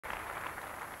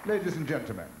Ladies and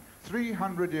gentlemen,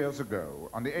 300 years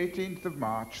ago, on the 18th of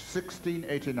March,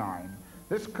 1689,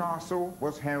 this castle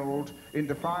was held in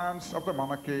defiance of the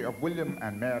monarchy of William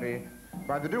and Mary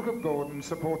by the Duke of Gordon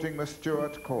supporting the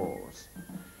Stuart cause.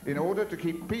 In order to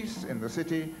keep peace in the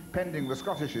city, pending the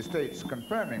Scottish Estates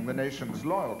confirming the nation's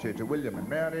loyalty to William and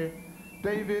Mary,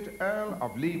 David, Earl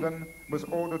of Leven, was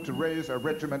ordered to raise a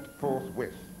regiment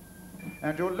forthwith.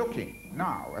 And you're looking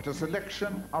now at a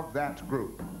selection of that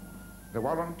group. The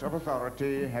warrant of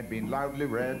authority had been loudly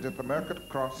read at the Market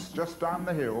Cross just down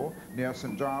the hill near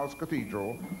St. Giles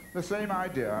Cathedral, the same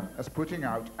idea as putting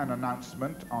out an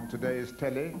announcement on today's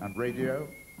telly and radio.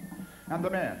 And the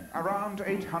men, around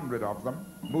 800 of them,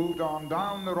 moved on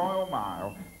down the Royal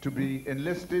Mile to be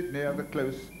enlisted near the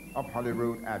close of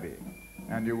Holyrood Abbey.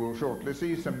 And you will shortly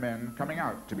see some men coming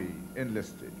out to be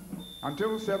enlisted.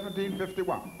 Until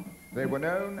 1751, they were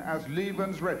known as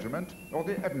Leven's Regiment or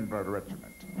the Edinburgh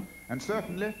Regiment. And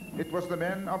certainly it was the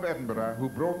men of Edinburgh who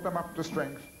brought them up to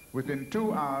strength within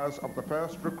 2 hours of the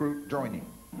first recruit joining.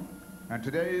 And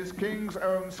today's King's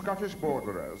Own Scottish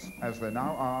borderers, as they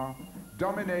now are,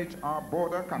 dominate our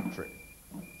border country.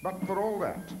 But for all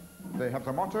that, they have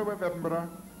the motto of Edinburgh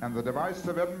and the device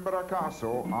of Edinburgh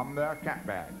Castle on their cap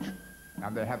badge.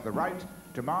 And they have the right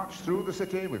to march through the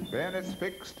city with bayonets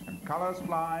fixed and colours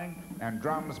flying and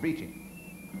drums beating.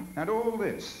 And all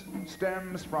this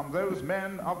stems from those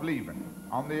men of Leven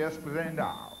on the Esplanade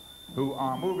now, who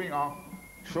are moving off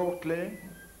shortly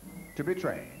to be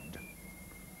trained.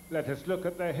 Let us look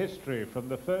at their history from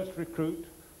the first recruit,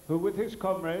 who with his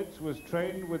comrades was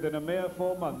trained within a mere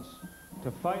 4 months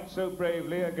to fight so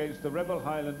bravely against the rebel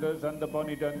Highlanders under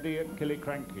Bonnie Dundee at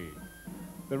Killiecrankie.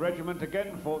 The regiment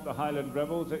again fought the Highland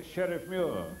rebels at Sheriff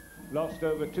Muir, lost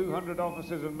over 200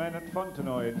 officers and men at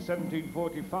Fontenoy in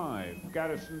 1745,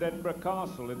 garrisoned Edinburgh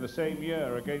Castle in the same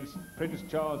year against Prince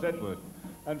Charles Edward,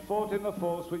 and fought in the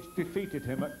force which defeated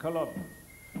him at Culloden.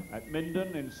 At Minden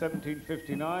in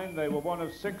 1759, they were one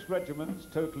of 6 regiments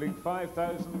totaling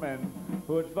 5,000 men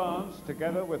who advanced,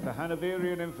 together with the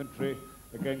Hanoverian infantry,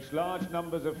 against large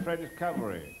numbers of French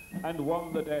cavalry, and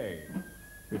won the day.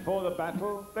 Before the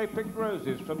battle, they picked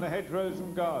roses from the hedgerows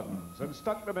and gardens and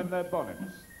stuck them in their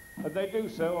bonnets, and they do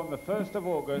so on the 1st of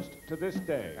August to this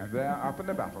day. And there, up in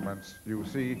the battlements, you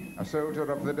see a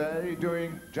soldier of the day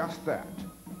doing just that.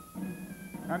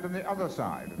 And on the other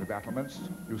side of the battlements,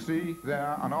 you see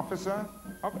there an officer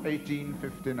of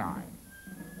 1859.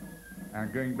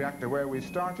 And going back to where we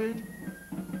started,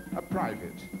 a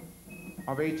private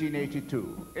of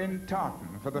 1882 in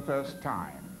Tartan for the first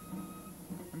time.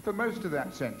 And for most of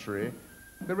that century,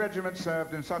 the regiment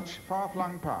served in such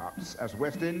far-flung parts as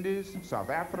West Indies,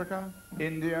 South Africa,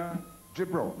 India,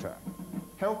 Gibraltar,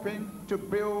 helping to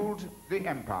build the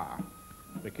empire.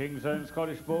 The King's Own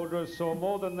Scottish borderers saw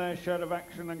more than their share of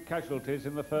action and casualties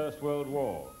in the First World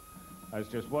War. As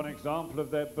just one example of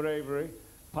their bravery,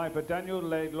 Piper Daniel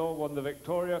Laidlaw won the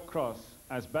Victoria Cross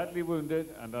as badly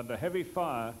wounded and under heavy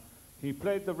fire. He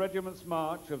played the regiment's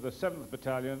march of the 7th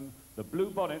Battalion, the Blue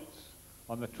Bonnets,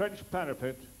 on the trench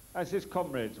parapet as his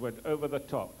comrades went over the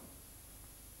top.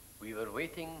 We were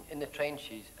waiting in the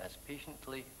trenches as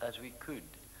patiently as we could,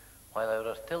 while our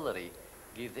artillery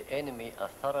gave the enemy a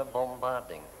thorough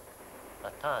bombarding, a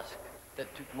task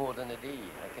that took more than a day,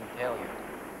 I can tell you.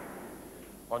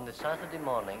 On the Saturday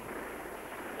morning,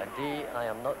 a day I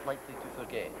am not likely to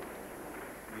forget,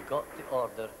 we got the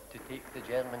order to take the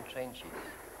German trenches.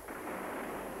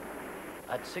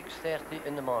 At 6:30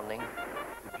 in the morning,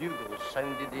 the bugles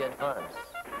sounded the advance,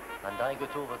 and I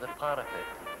got over the parapet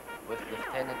with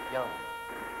Lieutenant Young,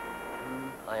 who,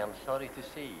 I am sorry to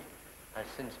say, has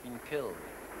since been killed.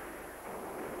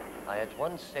 I at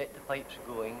once set the pipes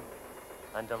going,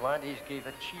 and the laddies gave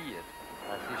a cheer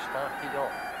as they started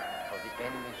off for the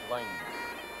enemy's lines.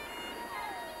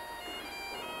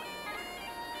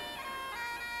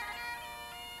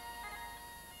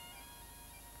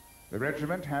 The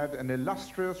regiment had an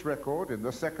illustrious record in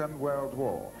the Second World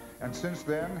War, and since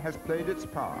then has played its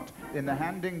part in the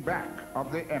handing back of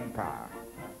the empire.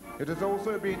 It has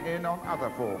also been in on other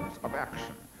forms of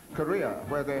action. Korea,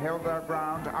 where they held their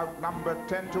ground outnumbered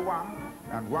 10-1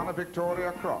 and won a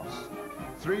Victoria Cross.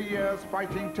 3 years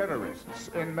fighting terrorists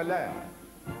in Malaya.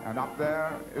 And up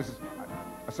there is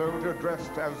a soldier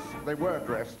dressed as they were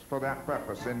dressed for that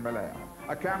purpose in Malaya.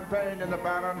 A campaign in the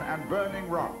barren and burning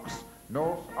rocks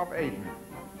north of Aden.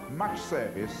 Much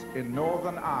service in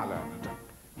Northern Ireland.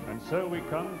 And so we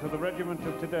come to the regiment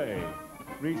of today,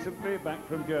 recently back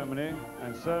from Germany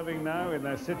and serving now in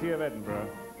their city of Edinburgh.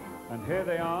 And here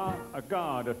they are, a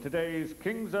guard of today's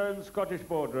King's Own Scottish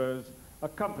borderers,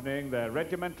 accompanying their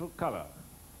regimental colour.